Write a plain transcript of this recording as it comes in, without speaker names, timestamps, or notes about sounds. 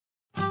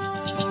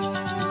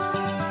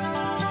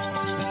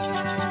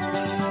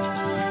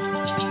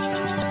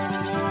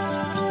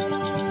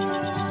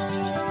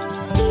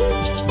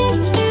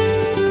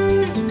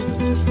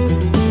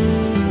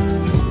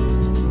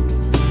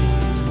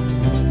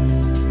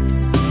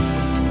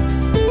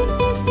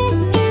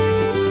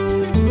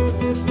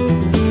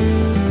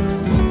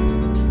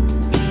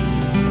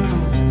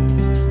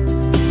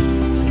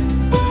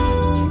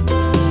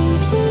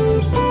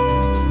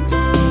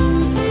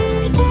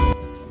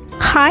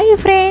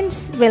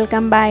Friends,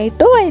 welcome back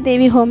to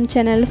Vaidevi home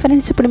channel.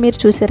 Friends, ఇప్పుడు మీరు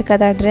చూసారు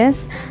కదా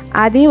డ్రెస్,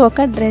 అది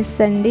ఒక డ్రెస్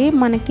అండి.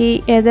 మనకి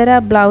ఎదర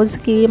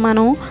బ్లౌజ్కి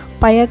మనం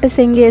పయట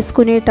సెంగ్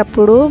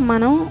వేసుకునేటప్పుడు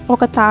మనం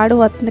ఒక తాడు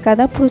వస్తుంది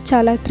కదా, ఇప్పుడు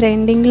చాలా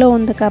ట్రెండింగ్లో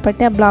ఉంది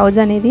కాబట్టి ఆ బ్లౌజ్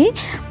అనేది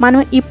మనం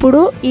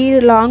ఇప్పుడు ఈ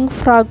లాంగ్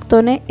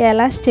ఫ్రాక్తోనే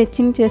ఎలా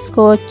స్టిచ్చింగ్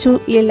చేసుకోవచ్చు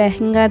ఈ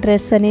లెహంగా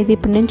డ్రెస్ అనేది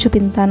ఇప్పుడు నేను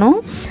చూపిస్తాను.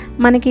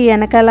 మనకి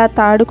వెనకాల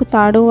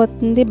తాడు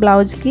వస్తుంది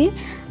బ్లౌజ్కి,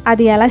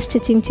 అది ఎలా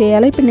స్టిచ్చింగ్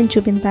చేయాలో ఇప్పుడు నేను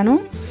చూపిస్తాను.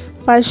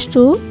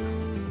 ఫస్ట్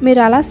మీరు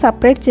అలా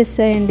సపరేట్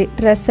చేసేయండి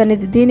డ్రెస్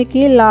అనేది.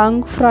 దీనికి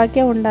లాంగ్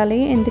ఫ్రాకే ఉండాలి,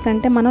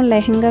 ఎందుకంటే మనం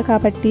లెహంగా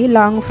కాబట్టి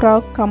లాంగ్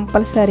ఫ్రాక్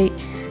కంపల్సరీ.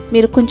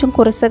 మీరు కొంచెం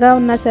కురసగా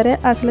ఉన్నా సరే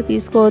అసలు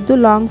తీసుకోవద్దు,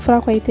 లాంగ్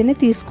ఫ్రాక్ అయితేనే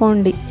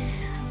తీసుకోండి.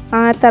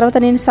 ఆ తర్వాత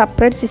నేను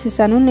సపరేట్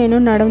చేసేసాను. నేను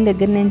నడుము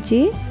దగ్గర నుంచి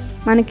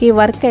మనకి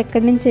వర్క్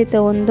ఎక్కడి నుంచి అయితే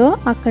ఉందో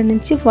అక్కడి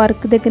నుంచి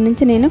వర్క్ దగ్గర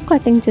నుంచి నేను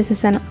కటింగ్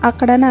చేసేసాను.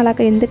 అక్కడ అలాగ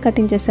ఎందుకు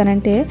కటింగ్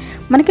చేశానంటే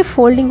మనకి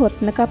ఫోల్డింగ్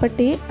వస్తుంది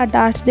కాబట్టి ఆ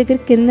డాట్స్ దగ్గర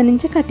కింద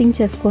నుంచి కటింగ్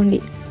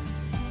చేసుకోండి.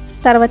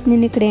 తర్వాత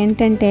నేను ఇక్కడ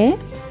ఏంటంటే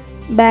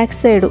బ్యాక్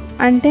సైడ్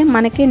అంటే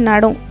మనకి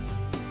నడుం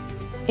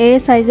ఏ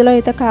సైజులో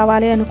అయితే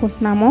కావాలి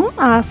అనుకుంటున్నామో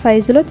ఆ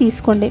సైజులో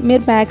తీసుకోండి.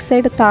 మీరు బ్యాక్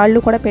సైడ్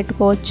తాళ్ళు కూడా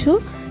పెట్టుకోవచ్చు.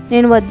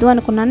 నేను వద్దు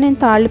అనుకున్నాను, నేను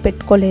తాళ్ళు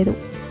పెట్టుకోలేదు.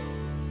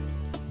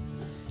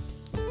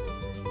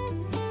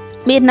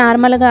 మీరు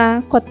నార్మల్గా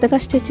కొత్తగా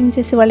స్టిచ్చింగ్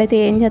చేసే వాళ్ళైతే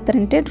ఏం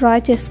చేస్తారంటే డ్రా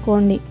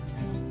చేసుకోండి.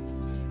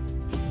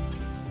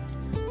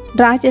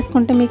 డ్రా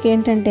చేసుకుంటే మీకు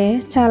ఏంటంటే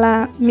చాలా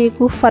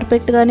మీకు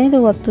పర్ఫెక్ట్గా అనేది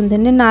వస్తుంది.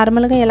 నేను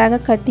నార్మల్గా ఎలాగ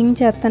కటింగ్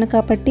చేస్తాను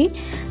కాబట్టి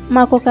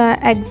మాకు ఒక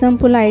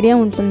ఎగ్జాంపుల్ ఐడియా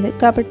ఉంటుంది.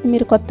 కాబట్టి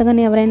మీరు కొత్తగా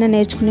ఎవరైనా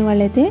నేర్చుకునే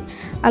వాళ్ళైతే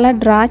అలా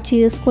డ్రా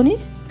చేసుకొని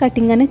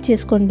కటింగ్ అనేది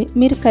చేసుకోండి.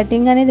 మీరు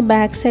కటింగ్ అనేది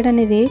బ్యాక్ సైడ్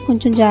అనేది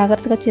కొంచెం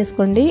జాగ్రత్తగా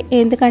చేసుకోండి,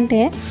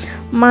 ఎందుకంటే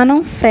మనం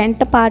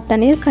ఫ్రంట్ పార్ట్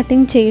అనేది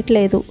కటింగ్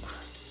చేయట్లేదు,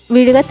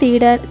 విడిగా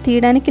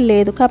తీయడానికి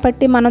లేదు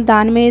కాబట్టి మనం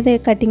దాని మీద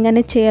కటింగ్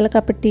అనేది చేయాలి.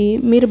 కాబట్టి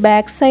మీరు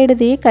బ్యాక్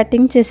సైడ్ది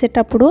కటింగ్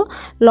చేసేటప్పుడు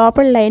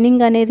లోపల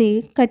లైనింగ్ అనేది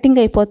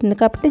కటింగ్ అయిపోతుంది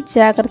కాబట్టి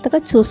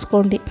జాగ్రత్తగా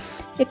చూసుకోండి.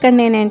 ఇక్కడ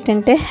నేను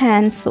ఏంటంటే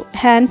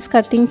హ్యాండ్స్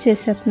కటింగ్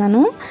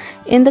చేసేస్తున్నాను,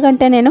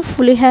 ఎందుకంటే నేను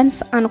ఫుల్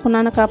హ్యాండ్స్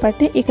అనుకున్నాను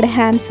కాబట్టి ఇక్కడ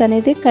హ్యాండ్స్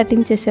అనేది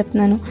కటింగ్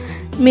చేసేస్తున్నాను.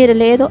 మీరు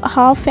లేదు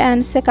హాఫ్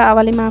హ్యాండ్సే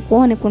కావాలి మాకు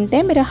అనుకుంటే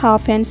మీరు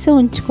హాఫ్ హ్యాండ్స్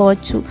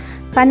ఉంచుకోవచ్చు,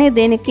 కానీ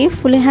దీనికి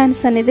ఫుల్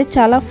హ్యాండ్స్ అనేది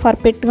చాలా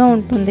పర్ఫెక్ట్గా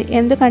ఉంటుంది.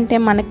 ఎందుకంటే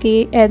మనకి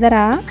ఎదర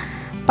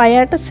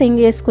పయాట సెంగ్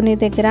వేసుకునే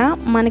దగ్గర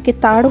మనకి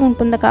తాడు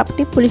ఉంటుంది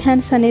కాబట్టి ఫుల్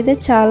హ్యాండ్స్ అనేది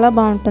చాలా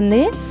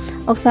బాగుంటుంది.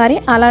 ఒకసారి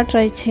అలా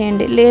ట్రై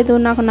చేయండి. లేదు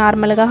నాకు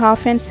నార్మల్గా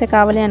హాఫ్ హ్యాండ్సే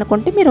కావాలి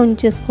అనుకుంటే మీరు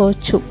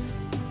ఉంచేసుకోవచ్చు.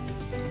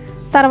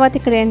 తర్వాత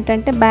ఇక్కడ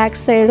ఏంటంటే బ్యాక్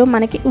సైడ్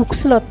మనకి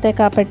ఉక్సులు వస్తాయి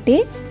కాబట్టి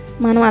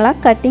మనం అలా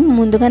కటింగ్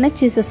ముందుగానే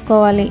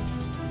చేసేసుకోవాలి.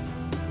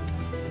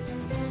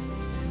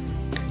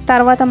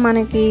 తర్వాత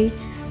మనకి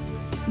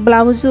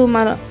బ్లౌజు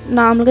మన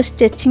నార్మల్గా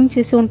స్టిచ్చింగ్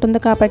చేసి ఉంటుంది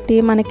కాబట్టి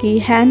మనకి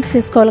హ్యాండ్స్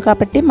వేసుకోవాలి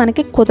కాబట్టి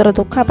మనకి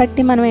కుదరదు.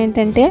 కాబట్టి మనం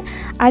ఏంటంటే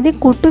అది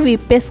కుట్టు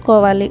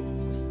విప్పేసుకోవాలి.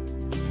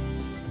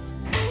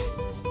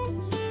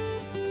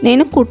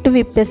 నేను కుట్టు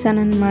విప్పేసాను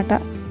అన్నమాట.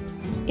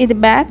 ఇది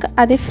బ్యాక్,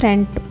 అది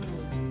ఫ్రంట్.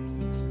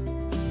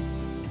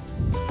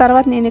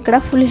 తర్వాత నేను ఇక్కడ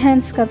ఫుల్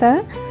హ్యాండ్స్ కదా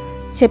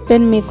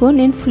చెప్పాను మీకు,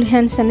 నేను ఫుల్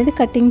హ్యాండ్స్ అనేది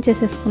కటింగ్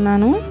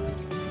చేసేసుకున్నాను.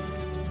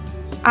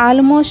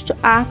 ఆల్మోస్ట్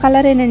ఆ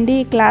కలరేనండి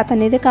ఈ క్లాత్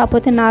అనేది,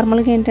 కాకపోతే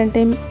నార్మల్గా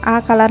ఏంటంటే ఆ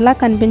కలర్లా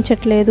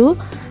కనిపించట్లేదు.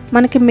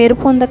 మనకి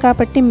మెరుపు ఉంది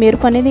కాబట్టి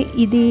మెరుపు అనేది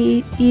ఇది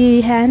ఈ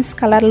హ్యాండ్స్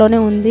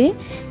కలర్లోనే ఉంది.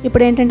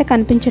 ఇప్పుడు ఏంటంటే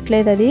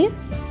కనిపించట్లేదు అది,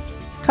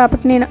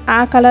 కాబట్టి నేను ఆ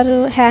కలర్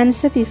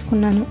హ్యాండ్సే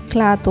తీసుకున్నాను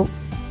క్లాత్.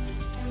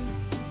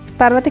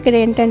 తర్వాత ఇక్కడ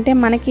ఏంటంటే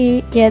మనకి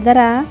ఎదర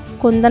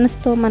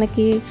కుందన్స్తో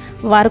మనకి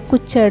వర్క్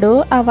వచ్చాడు,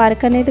 ఆ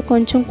వర్క్ అనేది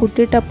కొంచెం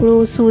కుట్టేటప్పుడు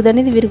సూది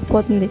అనేది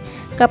విరిగిపోతుంది.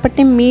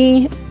 కాబట్టి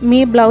మీ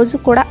బ్లౌజ్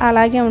కూడా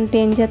అలాగే ఉంటే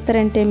ఏం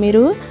చేస్తారంటే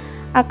మీరు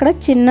అక్కడ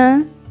చిన్న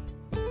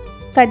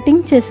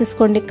కటింగ్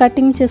చేసేసుకోండి.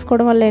 కటింగ్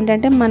చేసుకోవడం వల్ల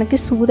ఏంటంటే మనకి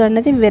సూది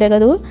అనేది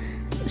విరగదు,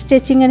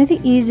 స్టిచ్చింగ్ అనేది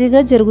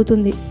ఈజీగా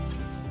జరుగుతుంది.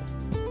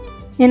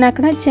 నేను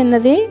అక్కడ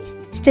చిన్నది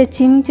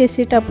స్టిచ్చింగ్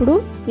చేసేటప్పుడు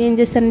ఏం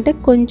చేశానంటే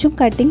కొంచెం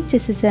కటింగ్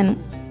చేసేసాను.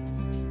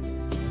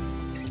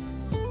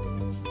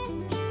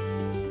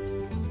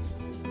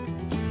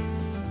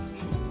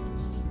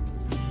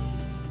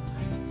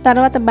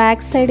 తర్వాత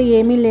బ్యాక్ సైడ్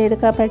ఏమీ లేదు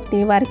కాబట్టి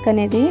వర్క్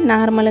అనేది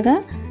నార్మల్గా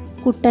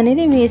కుట్టు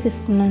అనేది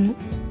వేసేసుకున్నాను.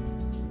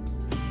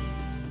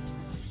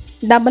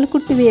 డబల్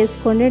కుట్టు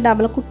వేసుకోండి.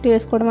 డబల్ కుట్టు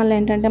వేసుకోవడం వల్ల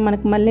ఏంటంటే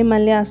మనకు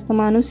మళ్ళీ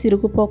అస్తమానం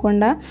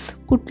సిరుగుపోకుండా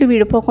కుట్లు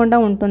విడిపోకుండా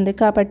ఉంటుంది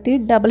కాబట్టి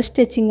డబల్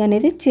స్టిచ్చింగ్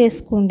అనేది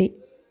చేసుకోండి.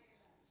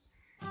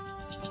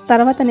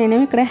 తర్వాత నేను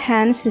ఇక్కడ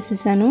హ్యాండ్స్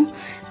వేసేసాను.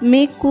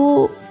 మీకు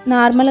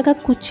నార్మల్గా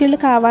కుర్చీలు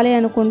కావాలి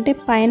అనుకుంటే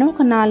పైన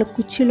ఒక 4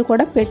 కుర్చీలు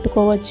కూడా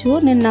పెట్టుకోవచ్చు.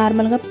 నేను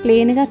నార్మల్గా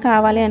ప్లెయిన్గా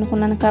కావాలి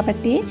అనుకున్నాను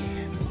కాబట్టి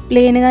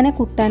ప్లెయిన్గానే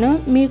కుట్టాను.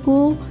 మీకు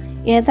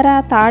ఎదర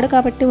తాడు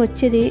కాబట్టి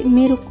వచ్చేది,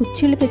 మీరు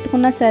కుర్చీలు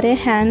పెట్టుకున్నా సరే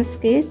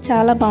హ్యాండ్స్కి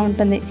చాలా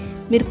బాగుంటుంది.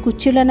 మీరు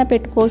కుర్చీలైనా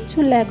పెట్టుకోవచ్చు,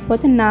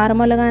 లేకపోతే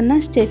నార్మల్గా అయినా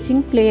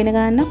స్టిచ్చింగ్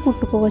ప్లెయిన్గా అయినా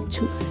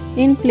కుట్టుకోవచ్చు.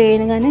 నేను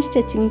ప్లెయిన్గానే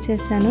స్టిచ్చింగ్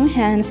చేశాను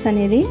హ్యాండ్స్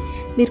అనేది.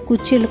 మీరు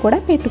కుర్చీలు కూడా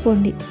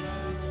పెట్టుకోండి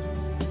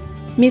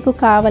మీకు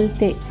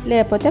కావాలితే,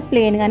 లేకపోతే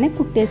ప్లెయిన్గానే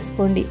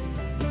కుట్టేసుకోండి.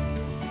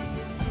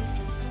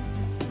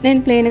 నేను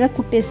ప్లెయిన్గా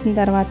కుట్టేసిన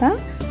తర్వాత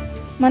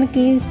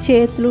మనకి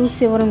చేతులు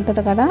చివర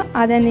ఉంటుంది కదా,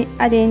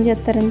 అది ఏం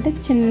చేస్తారంటే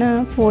చిన్న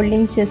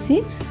ఫోల్డింగ్ చేసి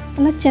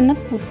అలా చిన్న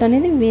కుట్టు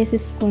అనేది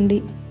వేసేసుకోండి.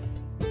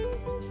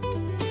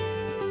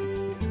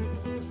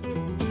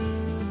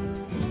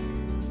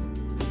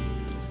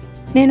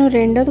 నేను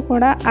రెండోది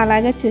కూడా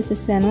అలాగే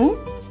చేసేసాను.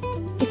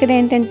 ఇక్కడ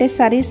ఏంటంటే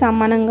సరి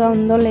సమానంగా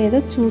ఉందో లేదో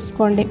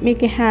చూసుకోండి.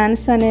 మీకు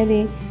హ్యాండ్స్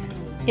అనేది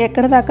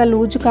ఎక్కడ దాకా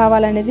లూజ్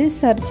కావాలనేది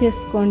సరి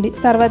చేసుకోండి.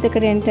 తర్వాత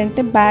ఇక్కడ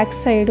ఏంటంటే బ్యాక్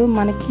సైడ్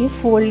మనకి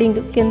ఫోల్డింగ్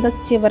కింద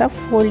చివర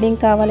ఫోల్డింగ్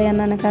కావాలి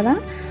అన్నాను కదా,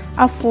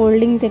 ఆ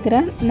ఫోల్డింగ్ దగ్గర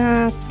నా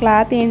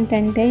క్లాత్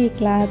ఏంటంటే ఈ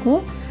క్లాత్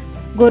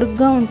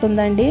గొరుగ్గా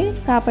ఉంటుందండి.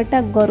 కాబట్టి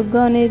ఆ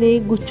గొరుగ్గా అనేది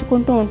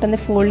గుచ్చుకుంటూ ఉంటుంది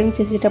ఫోల్డింగ్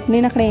చేసేటప్పుడు.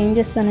 నేను అక్కడ ఏం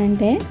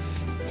చేస్తానంటే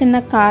చిన్న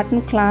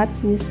కాటన్ క్లాత్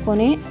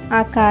తీసుకొని ఆ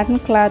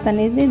కాటన్ క్లాత్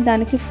అనేది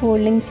దానికి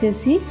ఫోల్డింగ్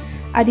చేసి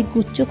అది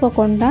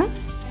గుచ్చుకోకుండా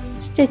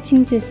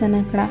స్టిచ్చింగ్ చేశాను.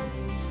 అక్కడ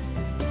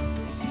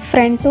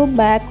ఫ్రంట్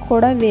బ్యాక్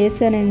కూడా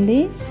వేసానండి.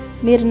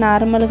 మీరు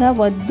నార్మల్గా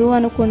వద్దు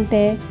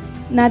అనుకుంటే,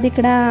 నాది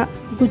ఇక్కడ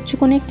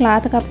గుచ్చుకునే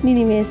క్లాత్ కాబట్టి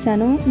నేను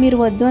వేసాను. మీరు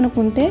వద్దు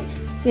అనుకుంటే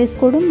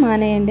వేసుకోవడం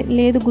మానేయండి.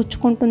 లేదు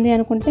గుచ్చుకుంటుంది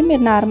అనుకుంటే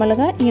మీరు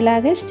నార్మల్గా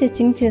ఇలాగే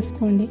స్టిచ్చింగ్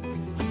చేసుకోండి.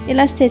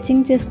 ఇలా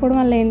స్టిచ్చింగ్ చేసుకోవడం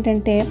వల్ల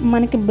ఏంటంటే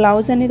మనకి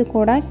బ్లౌజ్ అనేది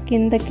కూడా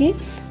కిందకి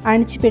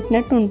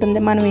అణిచిపెట్టినట్టు ఉంటుంది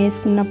మనం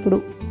వేసుకున్నప్పుడు,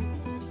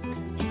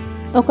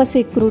 ఒక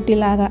సెక్యూరిటీ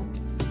లాగా.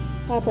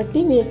 కాబట్టి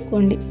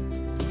వేసుకోండి.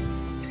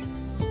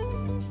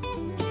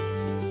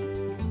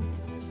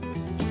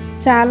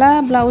 చాలా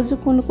బ్లౌజ్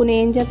కొన్ని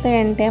ఏం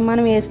చేస్తాయంటే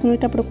మనం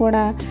వేసుకునేటప్పుడు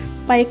కూడా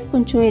పైకి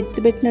కొంచెం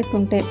ఎత్తిపెట్టినట్టు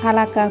ఉంటాయి.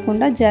 అలా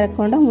కాకుండా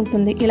జరగకుండా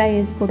ఉంటుంది ఇలా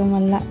వేసుకోవడం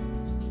వల్ల.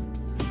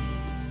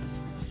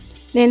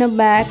 నేను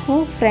బ్యాక్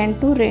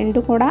ఫ్రంట్ రెండు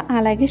కూడా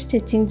అలాగే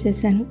స్టిచ్చింగ్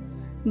చేశాను.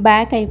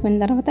 బ్యాక్ అయిపోయిన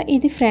తర్వాత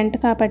ఇది ఫ్రంట్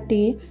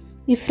కాబట్టి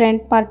ఈ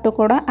ఫ్రంట్ పార్ట్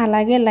కూడా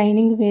అలాగే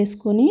లైనింగ్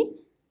వేసుకొని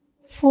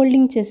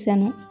ఫోల్డింగ్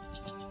చేశాను.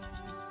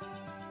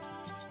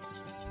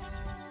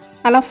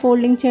 అలా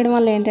ఫోల్డింగ్ చేయడం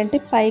వల్ల ఏంటంటే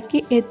పైకి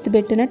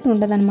ఎత్తిపెట్టినట్టు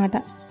ఉండదన్నమాట.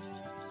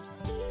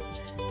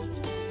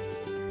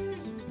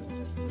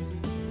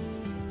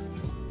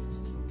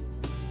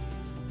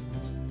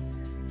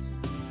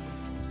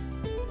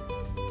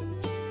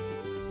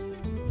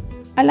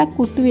 అలా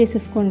కుట్టు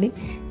వేసేసుకోండి.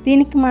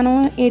 దీనికి మనం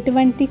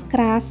ఎటువంటి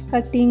క్రాస్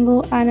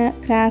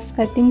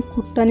కటింగ్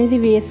కుట్టు అనేది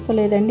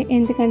వేసుకోలేదండి.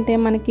 ఎందుకంటే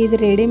మనకి ఇది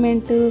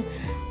రెడీమేడ్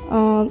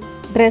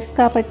డ్రెస్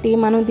కాబట్టి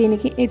మనం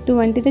దీనికి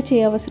ఎటువంటిది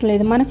చేయవసరం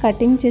లేదు. మనం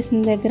కటింగ్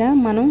చేసిన దగ్గర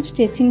మనం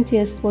స్టిచ్చింగ్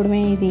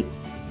చేసుకోవడమే ఇది.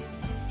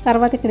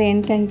 తర్వాత ఇక్కడ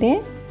ఏంటంటే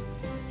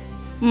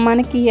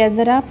మనకి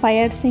ఎదర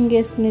పైడ్సింగ్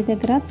వేసుకునే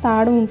దగ్గర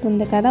తాడు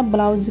ఉంటుంది కదా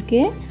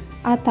బ్లౌజ్కి,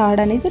 ఆ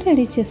తాడు అనేది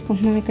రెడీ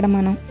చేసుకుంటున్నాం ఇక్కడ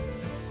మనం.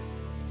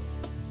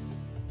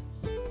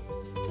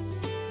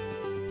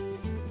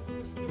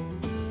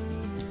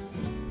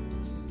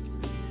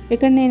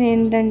 ఇక్కడ నేను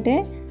ఏంటంటే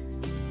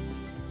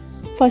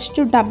ఫస్ట్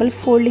డబుల్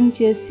ఫోల్డింగ్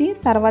చేసి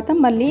తర్వాత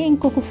మళ్ళీ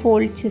ఇంకొక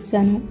ఫోల్డ్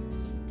చేశాను.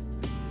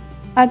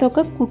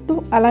 అదొక కుట్టు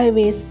అలా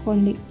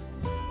వేసుకోండి.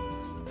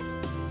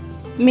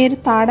 మీరు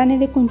తాడు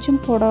అనేది కొంచెం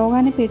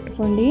పొడవుగానే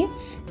పెట్టుకోండి.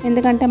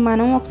 ఎందుకంటే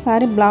మనం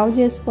ఒకసారి బ్లౌజ్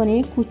వేసుకొని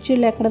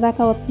కుర్చీలు ఎక్కడ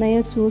దాకా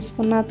వస్తున్నాయో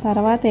చూసుకున్న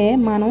తర్వాతే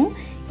మనం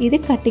ఇది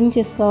కటింగ్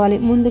చేసుకోవాలి.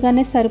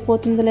 ముందుగానే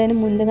సరిపోతుందిలే అని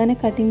ముందుగానే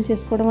కటింగ్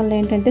చేసుకోవడం వల్ల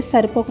ఏంటంటే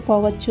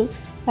సరిపోకపోవచ్చు.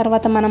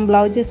 తర్వాత మనం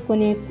బ్లౌజ్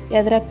వేసుకొని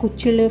ఎదుర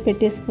కుర్చీలు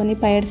పెట్టేసుకొని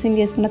పైడ్సింగ్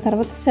వేసుకున్న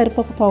తర్వాత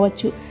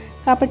సరిపోకపోవచ్చు.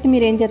 కాబట్టి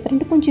మీరు ఏం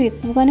చేస్తారంటే కొంచెం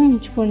ఎక్కువగానే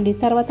ఉంచుకోండి.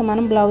 తర్వాత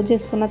మనం బ్లౌజ్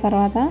వేసుకున్న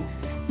తర్వాత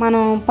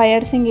మనం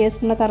పైడ్సింగ్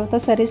వేసుకున్న తర్వాత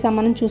సరి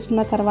సమానం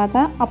చూసుకున్న తర్వాత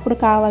అప్పుడు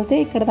కావాలితే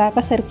ఇక్కడ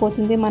దాకా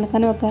సరిపోతుంది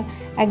మనకని ఒక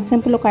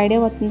ఎగ్జాంపుల్ ఒక ఐడియా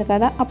వస్తుంది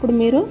కదా, అప్పుడు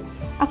మీరు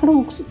అక్కడ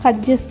ఉక్స్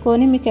కట్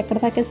చేసుకొని మీకు ఎక్కడ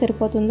దాకా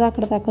సరిపోతుందో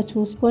అక్కడ దాకా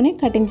చూసుకొని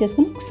కటింగ్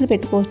చేసుకొని ఉక్స్లు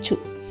పెట్టుకోవచ్చు.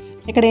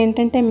 ఇక్కడ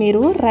ఏంటంటే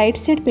మీరు రైట్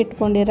సైడ్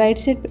పెట్టుకోండి.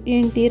 రైట్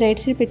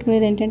సైడ్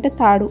పెట్టుకునేది ఏంటంటే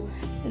తాడు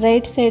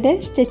రైట్ సైడే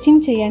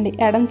స్టిచ్చింగ్ చేయండి.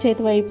 ఎడం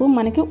చేతి వైపు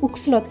మనకి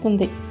ఉక్స్లు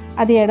వస్తుంది,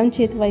 అది ఎడం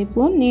చేతి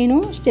వైపు. నేను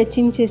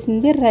స్టిచ్చింగ్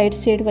చేసింది రైట్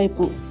సైడ్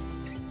వైపు.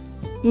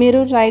 మీరు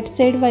రైట్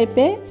సైడ్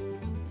వైపే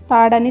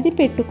తాడు అనేది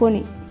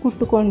పెట్టుకొని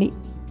కుట్టుకోండి,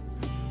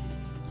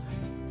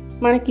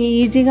 మనకి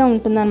ఈజీగా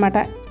ఉంటుందన్నమాట.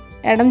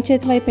 ఎడం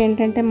చేతి వైపు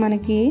ఏంటంటే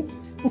మనకి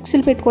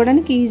ఉక్సులు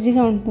పెట్టుకోవడానికి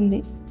ఈజీగా ఉంటుంది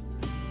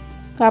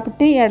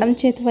కాబట్టి ఎడం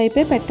చేతి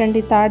వైపే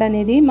పెట్టండి తాడు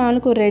అనేది.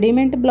 మామూలుగా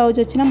రెడీమేడ్ బ్లౌజ్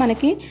వచ్చినా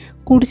మనకి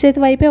కుడి చేతి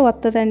వైపే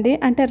వస్తుందండి,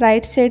 అంటే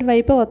రైట్ సైడ్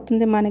వైపే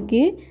వస్తుంది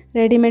మనకి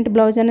రెడీమేడ్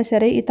బ్లౌజ్ అయినా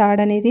సరే ఈ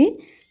తాడు అనేది.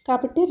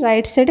 కాబట్టి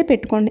రైట్ సైడే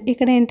పెట్టుకోండి.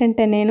 ఇక్కడ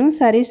ఏంటంటే నేను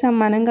సరి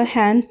సమానంగా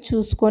హ్యాండ్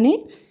చూసుకొని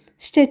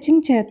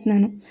స్టిచ్చింగ్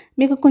చేస్తున్నాను.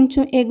 మీకు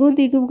కొంచెం ఎగువ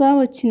దిగువగా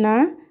వచ్చిన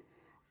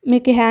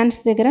మీకు హ్యాండ్స్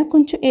దగ్గర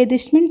కొంచెం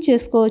అడ్జస్ట్మెంట్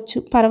చేసుకోవచ్చు,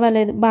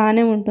 పర్వాలేదు,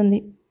 బాగానే ఉంటుంది.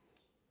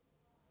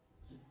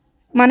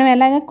 మనం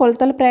ఎలాగ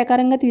కొలతల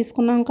ప్రకారంగా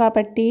తీసుకున్నాం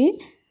కాబట్టి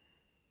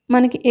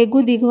మనకి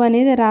ఎగువ దిగువ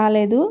అనేది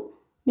రాలేదు.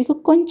 మీకు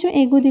కొంచెం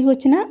ఎగువ దిగువ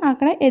వచ్చినా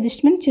అక్కడ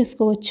అడ్జస్ట్మెంట్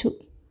చేసుకోవచ్చు.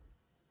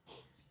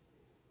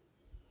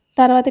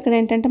 తర్వాత ఇక్కడ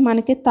ఏంటంటే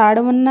మనకి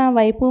తాడు ఉన్న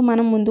వైపు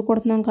మనం ముందు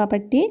కుడుతున్నాం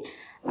కాబట్టి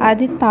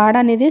అది తాడు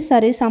అనేది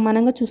సరి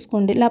సమానంగా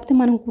చూసుకోండి. లేకపోతే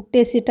మనం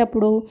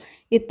కుట్టేసేటప్పుడు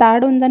ఈ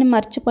తాడు ఉందని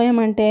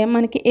మర్చిపోయామంటే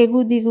మనకి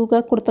ఎగువ దిగువగా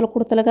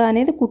కుడతలుగా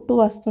అనేది కుట్టు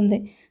వస్తుంది.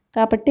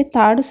 కాబట్టి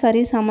తాడు సరి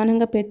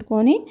సమానంగా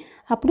పెట్టుకొని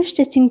అప్పుడు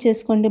స్టిచ్చింగ్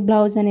చేసుకోండి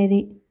బ్లౌజ్ అనేది.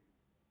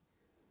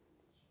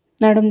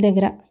 నడుం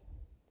దగ్గర.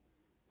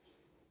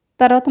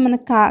 తర్వాత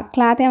మనకు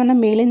క్లాత్ ఏమైనా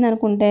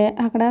మిగిలిందనుకుంటే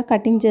అక్కడ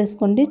కటింగ్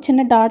చేసుకోండి.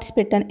 చిన్న డాట్స్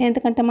పెట్టాను,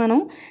 ఎందుకంటే మనం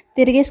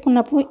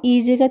తిరిగేసుకున్నప్పుడు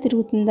ఈజీగా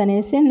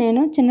తిరుగుతుందనేసి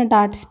నేను చిన్న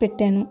డాట్స్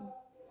పెట్టాను.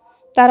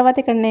 తర్వాత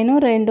ఇక్కడ నేను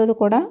రెండోది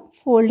కూడా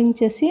ఫోల్డింగ్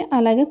చేసి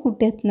అలాగే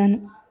కుట్టేస్తున్నాను.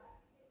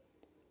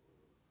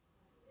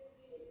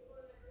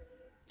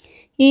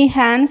 ఈ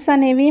హ్యాండ్స్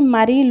అనేవి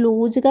మరీ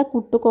లూజ్గా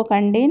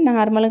కుట్టుకోకండి.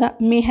 నార్మల్గా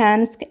మీ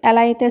హ్యాండ్స్కి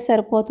ఎలా అయితే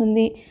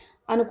సరిపోతుంది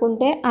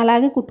అనుకుంటే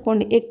అలాగే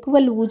కుట్టుకోండి. ఎక్కువ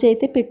లూజ్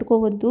అయితే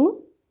పెట్టుకోవద్దు.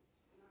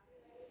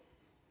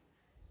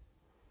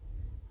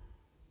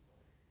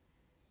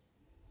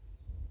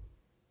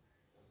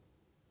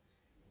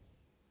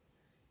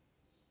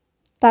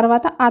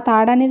 తర్వాత ఆ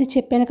తాడు అనేది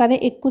చెప్పాను కదా,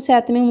 ఎక్కువ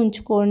శాతమే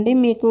ఉంచుకోండి.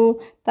 మీకు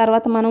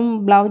తర్వాత మనం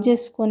బ్లౌజ్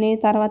వేసుకొని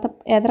తర్వాత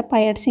ఎదర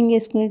పైడ్సింగ్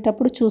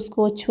వేసుకునేటప్పుడు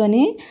చూసుకోవచ్చు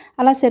అని.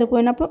 అలా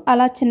సరిపోయినప్పుడు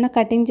అలా చిన్న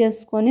కటింగ్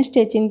చేసుకొని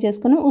స్టిచ్చింగ్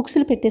చేసుకొని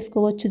ఉక్సులు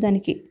పెట్టేసుకోవచ్చు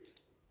దానికి.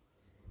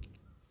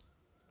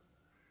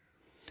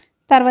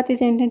 తర్వాత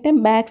ఇది ఏంటంటే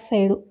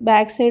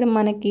బ్యాక్ సైడ్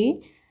మనకి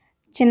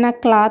చిన్న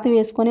క్లాత్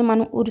వేసుకొని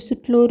మనం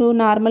ఉరుసుట్లూరు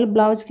నార్మల్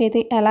బ్లౌజ్కి అయితే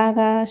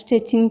ఎలాగా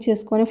స్టిచ్చింగ్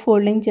చేసుకొని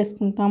ఫోల్డింగ్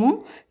చేసుకుంటామో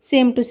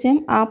సేమ్ టు సేమ్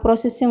ఆ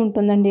ప్రాసెస్సే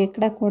ఉంటుందండి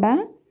ఇక్కడ కూడా.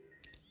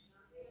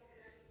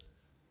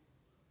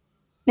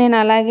 నేను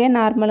అలాగే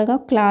నార్మల్గా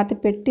క్లాత్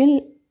పెట్టి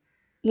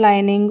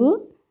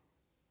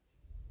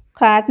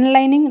కాటన్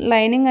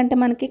లైనింగ్ అంటే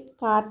మనకి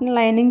కాటన్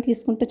లైనింగ్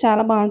తీసుకుంటే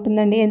చాలా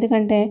బాగుంటుందండి.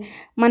 ఎందుకంటే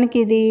మనకి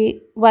ఇది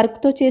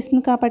వర్క్తో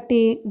చేసింది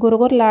కాబట్టి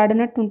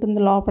గురగురలాడినట్టు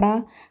ఉంటుంది లోపల.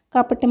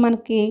 కాబట్టి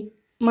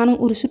మనం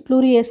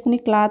ఉరుసుట్లూరు వేసుకునే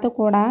క్లాత్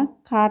కూడా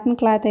కాటన్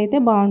క్లాత్ అయితే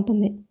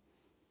బాగుంటుంది.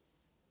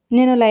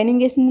 నేను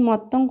లైనింగ్ వేసింది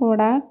మొత్తం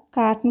కూడా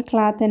కాటన్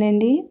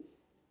క్లాతేనండి,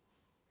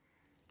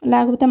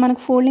 లేకపోతే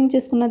మనకు ఫోల్డింగ్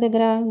చేసుకున్న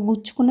దగ్గర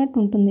గుచ్చుకున్నట్టు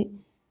ఉంటుంది.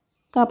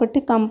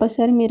 కాబట్టి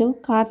కంపల్సరీ మీరు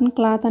కాటన్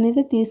క్లాత్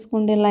అనేది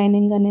తీసుకోండి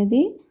లైనింగ్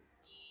అనేది.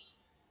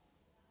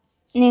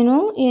 నేను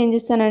ఏం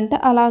చేశానంటే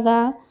అలాగా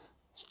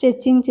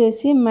స్టిచ్చింగ్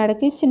చేసి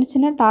మెడకి చిన్న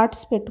చిన్న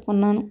డాట్స్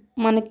పెట్టుకున్నాను.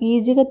 మనకి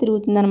ఈజీగా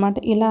తిరుగుతుందనమాట.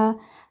 ఇలా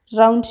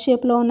రౌండ్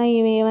షేప్లో ఉన్న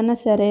ఇవి ఏమైనా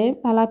సరే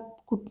అలా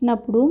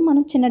కుట్టినప్పుడు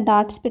మనం చిన్న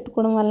డాట్స్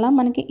పెట్టుకోవడం వల్ల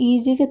మనకి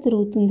ఈజీగా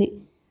తిరుగుతుంది.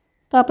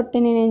 కాబట్టి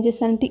నేను ఏం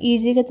చేశానంటే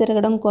ఈజీగా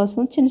తిరగడం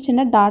కోసం చిన్న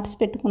చిన్న డాట్స్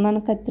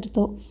పెట్టుకున్నాను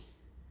కత్తిరితో.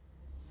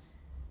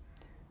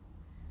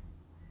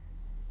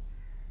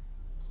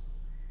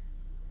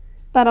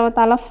 తర్వాత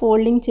అలా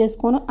ఫోల్డింగ్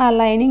చేసుకొని ఆ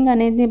లైనింగ్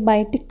అనేది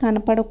బయటికి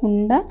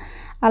కనపడకుండా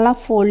అలా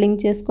ఫోల్డింగ్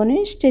చేసుకొని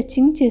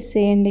స్టిచ్చింగ్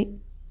చేసేయండి.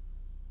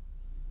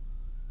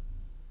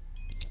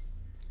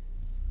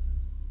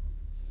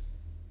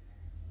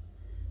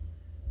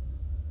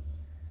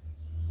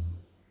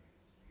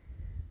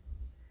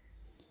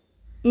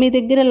 మీ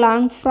దగ్గర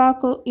లాంగ్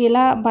ఫ్రాక్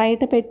ఇలా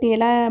బయట పెట్టి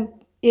ఇలా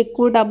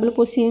ఎక్కువ డబ్బులు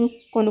పోసి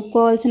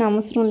కొనుక్కోవాల్సిన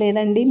అవసరం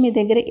లేదండి. మీ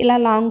దగ్గర ఇలా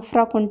లాంగ్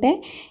ఫ్రాక్ ఉంటే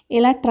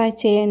ఇలా ట్రై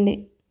చేయండి.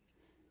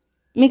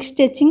 మీకు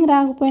స్టిచ్చింగ్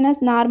రాకపోయినా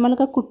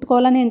నార్మల్గా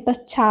కుట్టుకోవాలని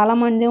ఇంట్రెస్ట్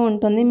చాలామంది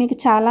ఉంటుంది. మీకు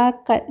చాలా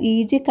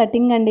ఈజీ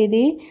కటింగ్ అండి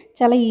ఇది,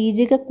 చాలా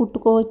ఈజీగా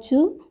కుట్టుకోవచ్చు.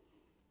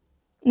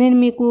 నేను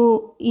మీకు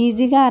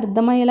ఈజీగా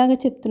అర్థమయ్యేలాగా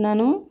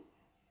చెప్తున్నాను.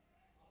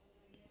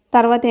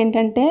 తర్వాత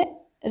ఏంటంటే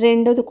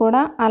రెండోది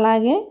కూడా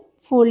అలాగే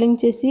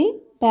ఫోల్డింగ్ చేసి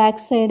బ్యాక్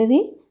సైడ్ది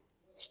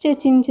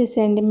స్టిచ్చింగ్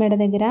చేసేయండి మెడ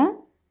దగ్గర.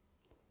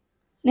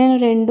 నేను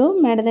రెండు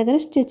మెడ దగ్గర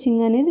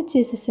స్టిచ్చింగ్ అనేది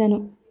చేసేసాను.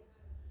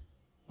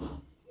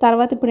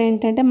 తర్వాత ఇప్పుడు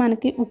ఏంటంటే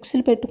మనకి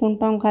ఉక్సులు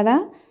పెట్టుకుంటాం కదా,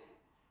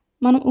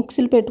 మనం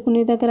ఉక్సులు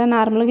పెట్టుకునే దగ్గర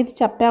నార్మల్గా ఇది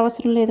చెప్పే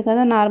అవసరం లేదు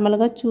కదా,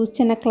 నార్మల్గా చూసి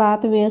చిన్న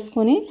క్లాత్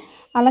వేసుకొని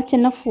అలా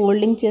చిన్న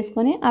ఫోల్డింగ్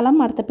చేసుకొని అలా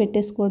మడత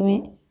పెట్టేసుకోవడమే.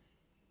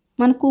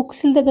 మనకు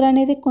ఉక్సుల దగ్గర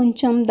అనేది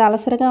కొంచెం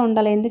దలసరగా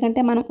ఉండాలి, ఎందుకంటే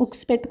మనం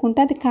ఉక్స్ పెట్టుకుంటే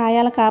అది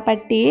కాయాలి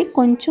కాబట్టి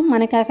కొంచెం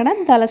మనకి అక్కడ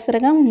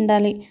దలసరగా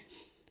ఉండాలి.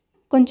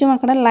 కొంచెం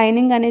అక్కడ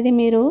లైనింగ్ అనేది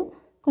మీరు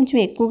కొంచెం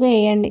ఎక్కువగా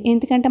వేయండి,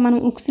 ఎందుకంటే మనం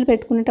ఉక్సులు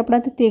పెట్టుకునేటప్పుడు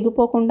అది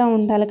తెగిపోకుండా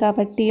ఉండాలి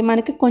కాబట్టి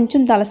మనకి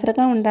కొంచెం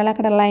దలసరగా ఉండాలి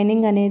అక్కడ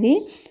లైనింగ్ అనేది.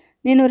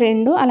 నేను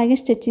రెండు అలాగే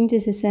స్టిచ్చింగ్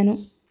చేసేసాను.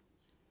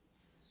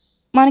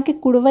 మనకి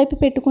కుడివైపు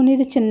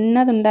పెట్టుకునేది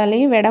చిన్నది ఉండాలి,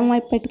 ఎడమ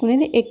వైపు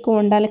పెట్టుకునేది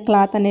ఎక్కువ ఉండాలి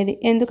క్లాత్ అనేది,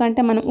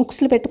 ఎందుకంటే మనం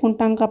ఉక్సులు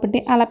పెట్టుకుంటాం కాబట్టి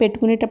అలా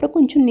పెట్టుకునేటప్పుడు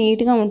కొంచెం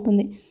నీట్గా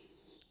ఉంటుంది.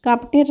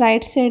 కాబట్టి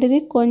రైట్ సైడ్ది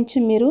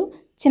కొంచెం మీరు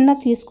చిన్న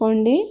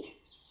తీసుకోండి,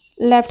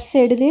 లెఫ్ట్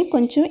సైడ్ది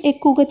కొంచెం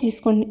ఎక్కువగా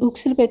తీసుకోండి.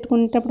 ఉక్సులు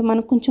పెట్టుకునేటప్పుడు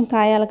మనకు కొంచెం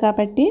కాయాలి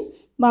కాబట్టి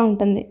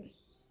బాగుంటుంది.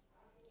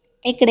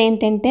 ఇక్కడ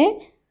ఏంటంటే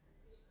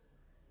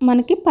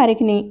మనకి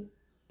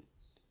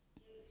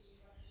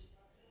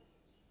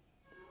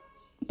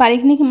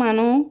పరికిణికి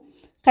మనం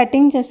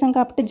కటింగ్ చేస్తాం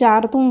కాబట్టి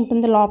జారుతూ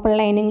ఉంటుంది లోపల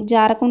లైనింగ్.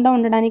 జారకుండా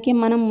ఉండడానికి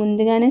మనం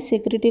ముందుగానే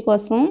సెక్యూరిటీ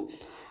కోసం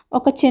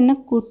ఒక చిన్న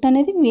కుట్టు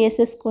అనేది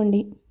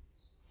వేసేసుకోండి.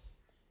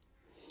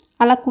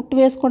 అలా కుట్టు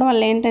వేసుకోవడం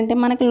వల్ల ఏంటంటే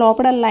మనకి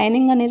లోపల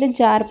లైనింగ్ అనేది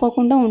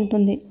జారిపోకుండా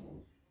ఉంటుంది.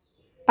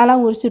 అలా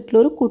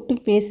ఉరుసుట్లూరు కుట్టు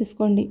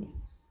వేసేసుకోండి.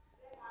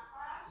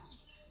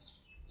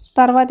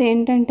 తర్వాత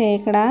ఏంటంటే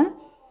ఇక్కడ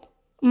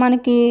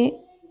మనకి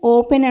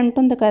ఓపెన్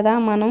ఉంటుంది కదా,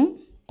 మనం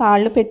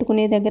తాళ్ళు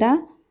పెట్టుకునే దగ్గర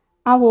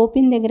ఆ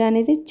ఓపెన్ దగ్గర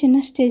అనేది చిన్న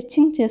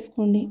స్టిచ్చింగ్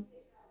చేసుకోండి.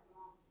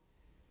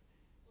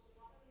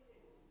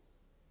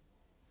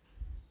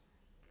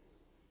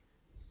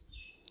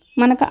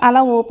 మనకు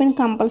అలా ఓపెన్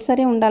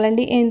కంపల్సరీ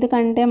ఉండాలండి.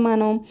 ఎందుకంటే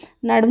మనం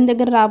నడుము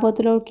దగ్గర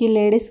రాబోతులోకి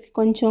లేడీస్కి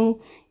కొంచెం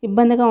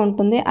ఇబ్బందిగా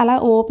ఉంటుంది. అలా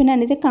ఓపెన్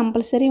అనేది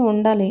కంపల్సరీ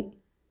ఉండాలి.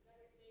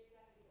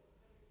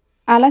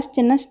 అలా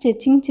చిన్న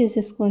స్టిచ్చింగ్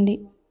చేసేసుకోండి.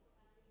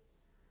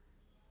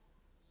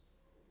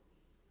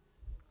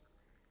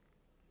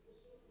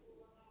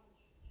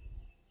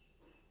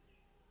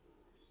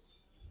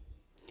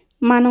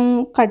 మనం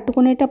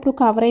కట్టుకునేటప్పుడు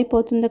కవర్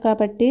అయిపోతుంది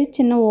కాబట్టి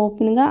చిన్న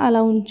ఓపెన్గా అలా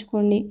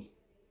ఉంచుకోండి.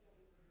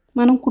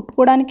 మనం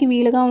కుట్టుకోవడానికి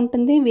వీలుగా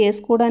ఉంటుంది,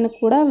 వేసుకోవడానికి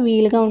కూడా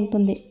వీలుగా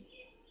ఉంటుంది.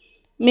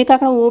 మీకు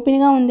అక్కడ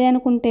ఓపెన్గా ఉంది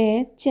అనుకుంటే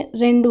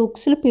 2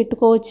 ఉక్సులు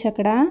పెట్టుకోవచ్చు.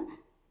 అక్కడ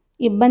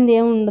ఇబ్బంది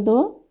ఏమి ఉండదు.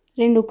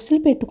 2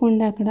 ఉక్సులు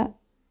పెట్టుకోండి అక్కడ.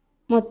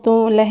 మొత్తం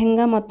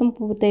లెహంగా మొత్తం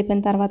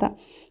పూర్తయిపోయిన తర్వాత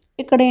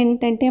ఇక్కడ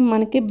ఏంటంటే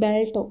మనకి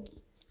బెల్ట్,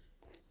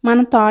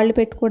 మనం తాళ్ళు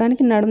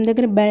పెట్టుకోవడానికి నడుము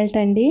దగ్గర బెల్ట్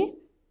అండి.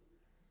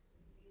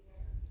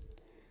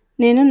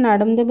 నేను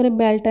నడుము దగ్గర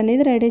బెల్ట్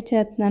అనేది రెడీ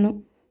చేస్తున్నాను.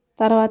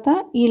 తర్వాత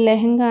ఈ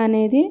లెహంగా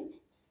అనేది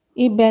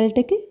ఈ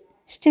బెల్ట్కి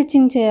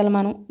స్టిచ్చింగ్ చేయాలి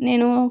మనం.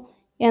 నేను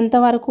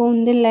ఎంతవరకు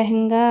ఉంది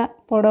లెహంగా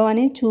పొడవు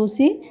అని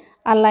చూసి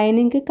ఆ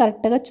లైనింగ్కి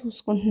కరెక్ట్గా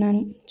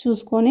చూసుకుంటున్నాను.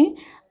 చూసుకొని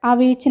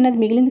అవి చిన్నది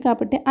మిగిలింది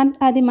కాబట్టి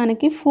అది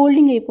మనకి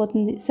ఫోల్డింగ్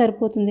అయిపోతుంది,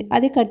 సరిపోతుంది.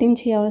 అది కటింగ్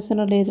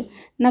చేయవలసిన లేదు.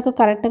 నాకు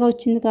కరెక్ట్గా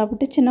వచ్చింది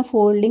కాబట్టి చిన్న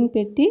ఫోల్డింగ్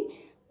పెట్టి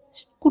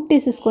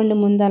కుట్టేసేసుకోండి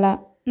ముందలా.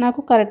 నాకు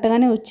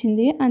కరెక్ట్గానే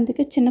వచ్చింది,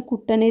 అందుకే చిన్న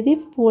కుట్టు అనేది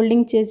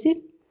ఫోల్డింగ్ చేసి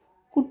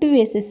కుట్టి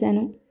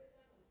వేసేసాను.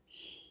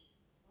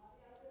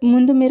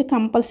 ముందు మీరు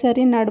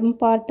కంపల్సరీ నడుము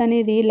పార్ట్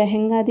అనేది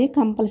లెహంగాది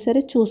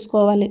కంపల్సరీ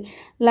చూసుకోవాలి.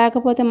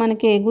 లేకపోతే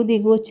మనకి ఎగు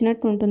దిగు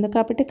వచ్చినట్టు ఉంటుంది.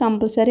 కాబట్టి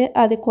కంపల్సరీ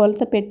అది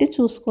కొలత పెట్టి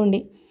చూసుకోండి.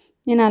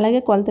 నేను అలాగే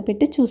కొలత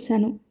పెట్టి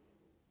చూశాను.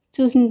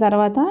 చూసిన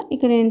తర్వాత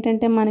ఇక్కడ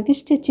ఏంటంటే మనకి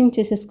స్టిచ్చింగ్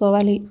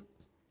చేసేసుకోవాలి.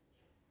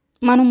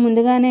 మనం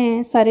ముందుగానే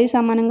సరి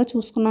సమానంగా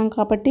చూసుకున్నాం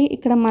కాబట్టి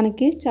ఇక్కడ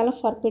మనకి చాలా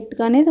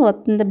పర్ఫెక్ట్గా అనేది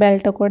వస్తుంది.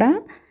 బెల్ట్ కూడా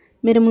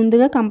మీరు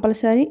ముందుగా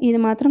కంపల్సరీ ఇది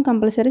మాత్రం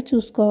కంపల్సరీ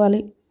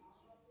చూసుకోవాలి.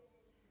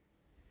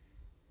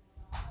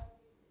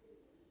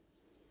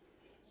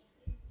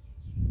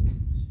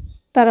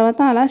 తర్వాత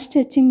అలా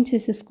స్టిచ్చింగ్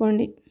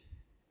చేసేసుకోండి.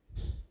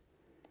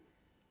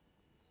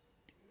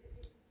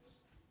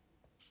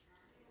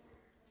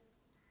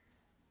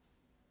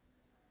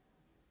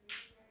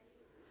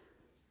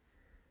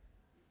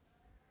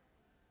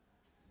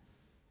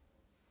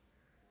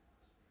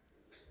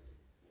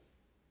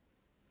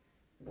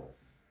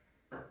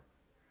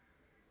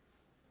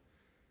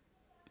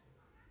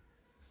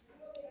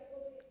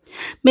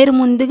 మీరు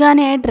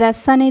ముందుగానే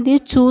డ్రెస్ అనేది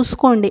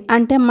చూసుకోండి.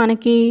 అంటే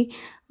మనకి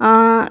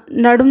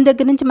నడుము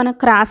దగ్గర నుంచి మనకు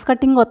క్రాస్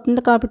కటింగ్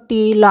వస్తుంది కాబట్టి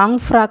లాంగ్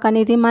ఫ్రాక్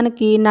అనేది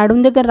మనకి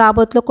నడుము దగ్గర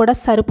రాబోతులో కూడా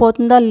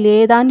సరిపోతుందా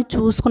లేదా అని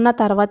చూసుకున్న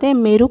తర్వాతే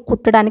మీరు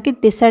కుట్టడానికి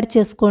డిసైడ్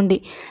చేసుకోండి.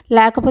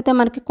 లేకపోతే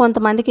మనకి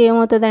కొంతమందికి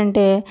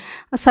ఏమవుతుందంటే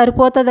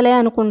సరిపోతుందిలే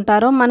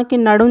అనుకుంటారు. మనకి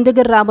నడుము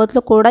దగ్గర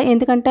రాబోతులో కూడా,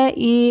 ఎందుకంటే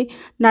ఈ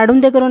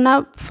నడుము దగ్గర ఉన్న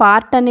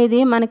పార్ట్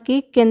అనేది మనకి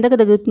కిందకి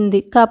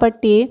దిగుతుంది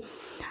కాబట్టి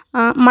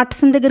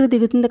మట్సం దగ్గరకు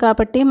దిగుతుంది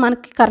కాబట్టి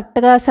మనకి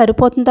కరెక్ట్గా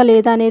సరిపోతుందా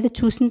లేదా అనేది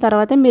చూసిన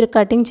తర్వాతే మీరు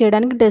కటింగ్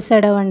చేయడానికి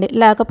డిసైడ్ అవ్వండి.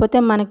 లేకపోతే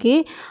మనకి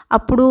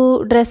అప్పుడు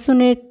డ్రెస్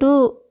ఉన్నట్టు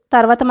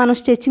తర్వాత మనం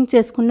స్టిచ్చింగ్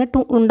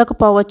చేసుకున్నట్టు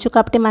ఉండకపోవచ్చు.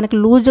 కాబట్టి మనకి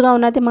లూజ్గా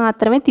ఉన్నది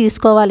మాత్రమే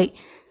తీసుకోవాలి.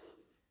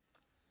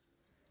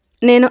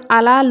 నేను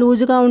అలా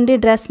లూజ్గా ఉండి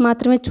డ్రెస్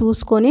మాత్రమే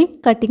చూసుకొని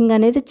కటింగ్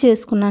అనేది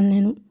చేసుకున్నాను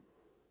నేను.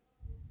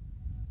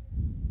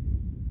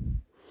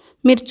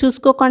 మీరు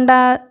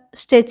చూసుకోకుండా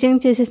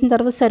స్టిచ్చింగ్ చేసేసిన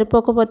తర్వాత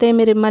సరిపోకపోతే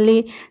మీరు మళ్ళీ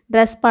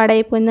డ్రెస్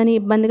పాడైపోయిందని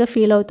ఇబ్బందిగా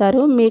ఫీల్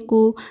అవుతారు. మీకు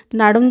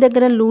నడుము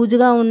దగ్గర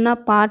లూజ్గా ఉన్న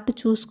పార్ట్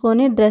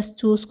చూసుకొని డ్రెస్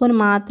చూసుకొని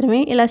మాత్రమే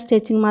ఇలా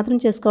స్టిచ్చింగ్ మాత్రం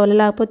చేసుకోవాలి.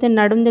 లేకపోతే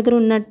నడుము దగ్గర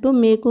ఉన్నట్టు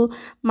మీకు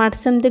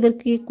మట్సం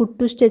దగ్గరికి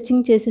కుట్టు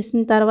స్టిచ్చింగ్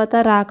చేసేసిన తర్వాత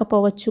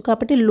రాకపోవచ్చు.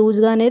 కాబట్టి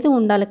లూజ్గా అనేది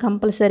ఉండాలి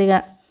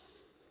కంపల్సరీగా.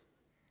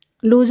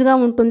 లూజ్గా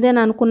ఉంటుంది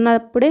అని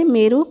అనుకున్నప్పుడే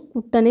మీరు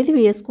కుట్టు అనేది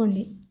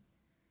వేసుకోండి.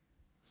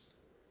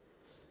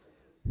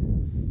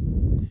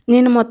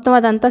 నేను మొత్తం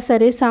అదంతా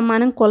సరే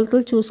సమానం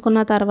కొలతలు చూసుకున్న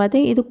తర్వాతే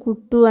ఇది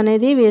కుట్టు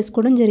అనేది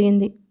వేసుకోవడం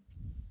జరిగింది.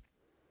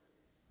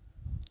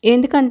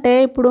 ఎందుకంటే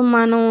ఇప్పుడు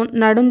మనం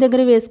నడుం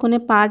దగ్గర వేసుకునే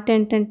పార్ట్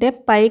ఏంటంటే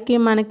పైకి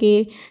మనకి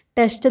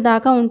టెస్ట్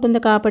దాకా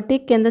ఉంటుంది కాబట్టి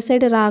కింద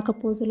సైడ్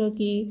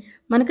రాకపోతులోకి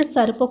మనకి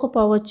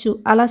సరిపోకపోవచ్చు.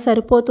 అలా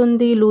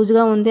సరిపోతుంది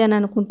లూజ్గా ఉంది అని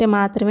అనుకుంటే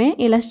మాత్రమే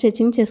ఇలా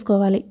స్టిచ్చింగ్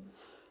చేసుకోవాలి.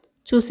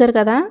 చూసారు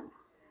కదా,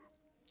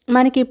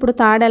 మనకి ఇప్పుడు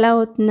తాడు ఎలా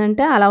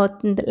అవుతుందంటే అలా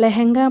అవుతుంది.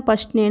 లెహంగా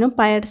ఫస్ట్ నేను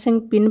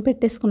పైడ్సింగ్ పిన్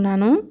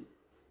పెట్టేసుకున్నాను.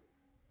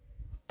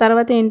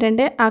 తర్వాత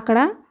ఏంటంటే అక్కడ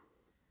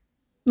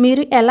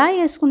మీరు ఎలా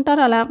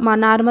వేసుకుంటారో అలా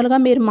నార్మల్గా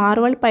మీరు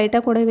మార్వాడి పైట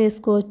కూడా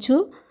వేసుకోవచ్చు.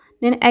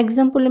 నేను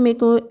ఎగ్జాంపుల్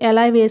మీకు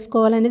ఎలా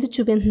వేసుకోవాలనేది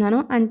చూపిస్తున్నాను.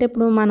 అంటే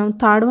ఇప్పుడు మనం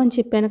తాడు అని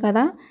చెప్పాను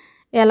కదా,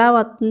 ఎలా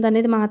వస్తుంది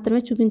అనేది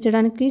మాత్రమే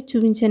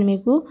చూపించాను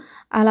మీకు.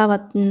 అలా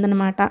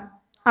వస్తుందన్నమాట.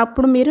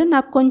 అప్పుడు మీరు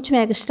నాకు కొంచెం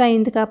ఎక్స్ట్రా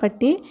అయింది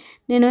కాబట్టి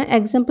నేను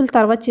ఎగ్జాంపుల్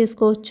తర్వాత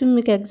చేసుకోవచ్చు.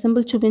 మీకు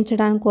ఎగ్జాంపుల్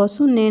చూపించడానికి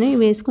కోసం నేను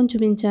వేసుకొని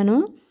చూపించాను.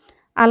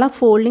 అలా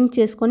ఫోల్డింగ్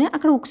చేసుకొని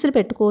అక్కడ ఉక్సులు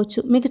పెట్టుకోవచ్చు.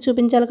 మీకు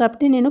చూపించాలి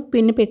కాబట్టి నేను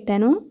పిన్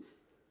పెట్టాను.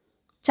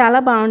 చాలా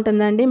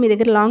బాగుంటుందండి. మీ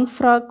దగ్గర లాంగ్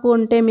ఫ్రాక్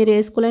ఉంటే మీరు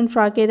వేసుకోలేని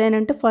ఫ్రాక్ ఏదైనా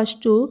అంటే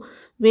ఫస్ట్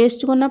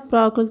వేసుకున్న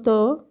ఫ్రాకులతో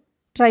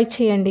ట్రై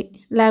చేయండి.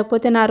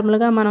 లేకపోతే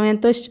నార్మల్గా మనం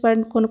ఎంతో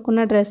ఇష్టపడి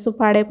కొనుక్కున్న డ్రెస్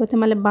పాడైపోతే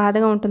మళ్ళీ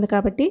బాధగా ఉంటుంది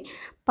కాబట్టి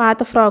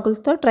పాత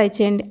ఫ్రాకులతో ట్రై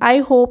చేయండి. ఐ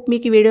హోప్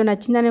మీకు ఈ వీడియో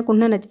నచ్చిందని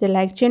అనుకుంటున్నాను. నచ్చితే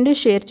లైక్ చేయండి,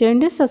 షేర్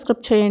చేయండి,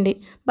 సబ్స్క్రైబ్ చేయండి.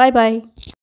 Bye bye.